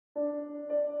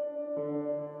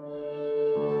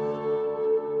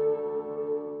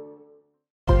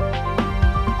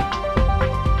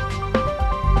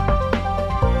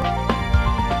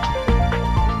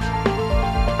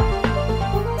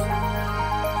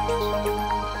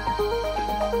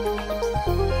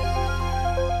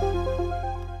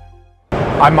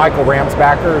I'm Michael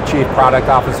Ramsbacker, Chief Product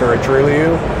Officer at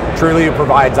Trulioo. Trulioo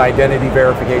provides identity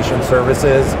verification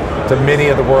services to many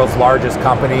of the world's largest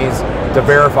companies to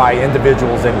verify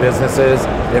individuals and businesses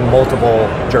in multiple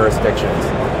jurisdictions.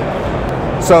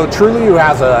 So Trulioo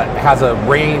has a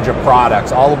range of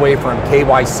products, all the way from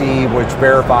KYC, which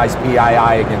verifies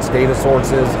PII against data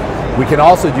sources. We can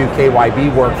also do KYB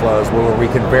workflows where we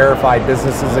can verify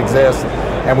businesses exist,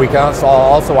 and we can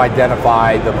also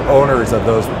identify the owners of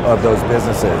those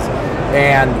businesses.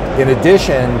 And in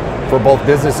addition, for both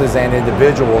businesses and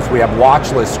individuals, we have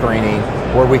watch list screening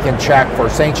where we can check for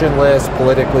sanction lists,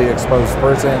 politically exposed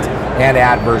persons, and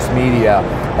adverse media.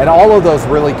 And all of those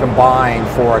really combine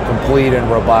for a complete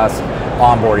and robust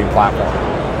onboarding platform.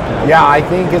 Yeah, I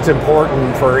think it's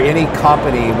important for any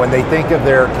company, when they think of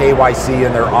their KYC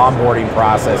and their onboarding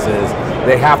processes,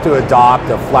 they have to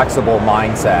adopt a flexible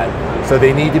mindset. So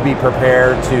they need to be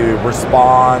prepared to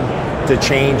respond to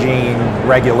changing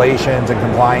regulations and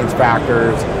compliance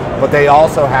factors, but they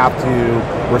also have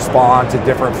to respond to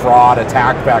different fraud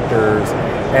attack vectors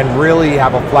and really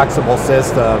have a flexible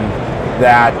system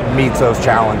that meets those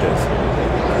challenges.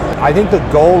 I think the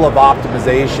goal of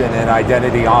optimization in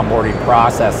identity onboarding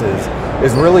processes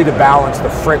is really to balance the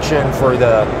friction for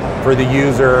the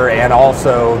user and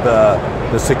also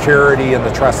the security and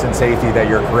the trust and safety that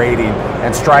you're creating,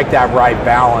 and strike that right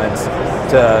balance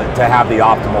to have the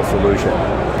optimal solution.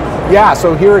 Yeah,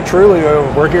 so here at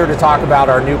Trulioo, we're here to talk about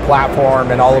our new platform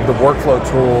and all of the workflow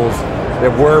tools that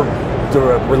we're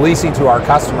releasing to our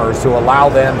customers to allow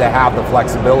them to have the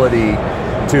flexibility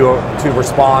to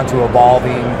respond to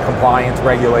evolving compliance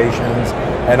regulations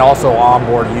and also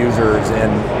onboard users in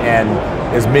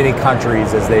as many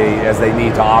countries as they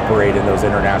need to operate in those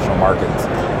international markets.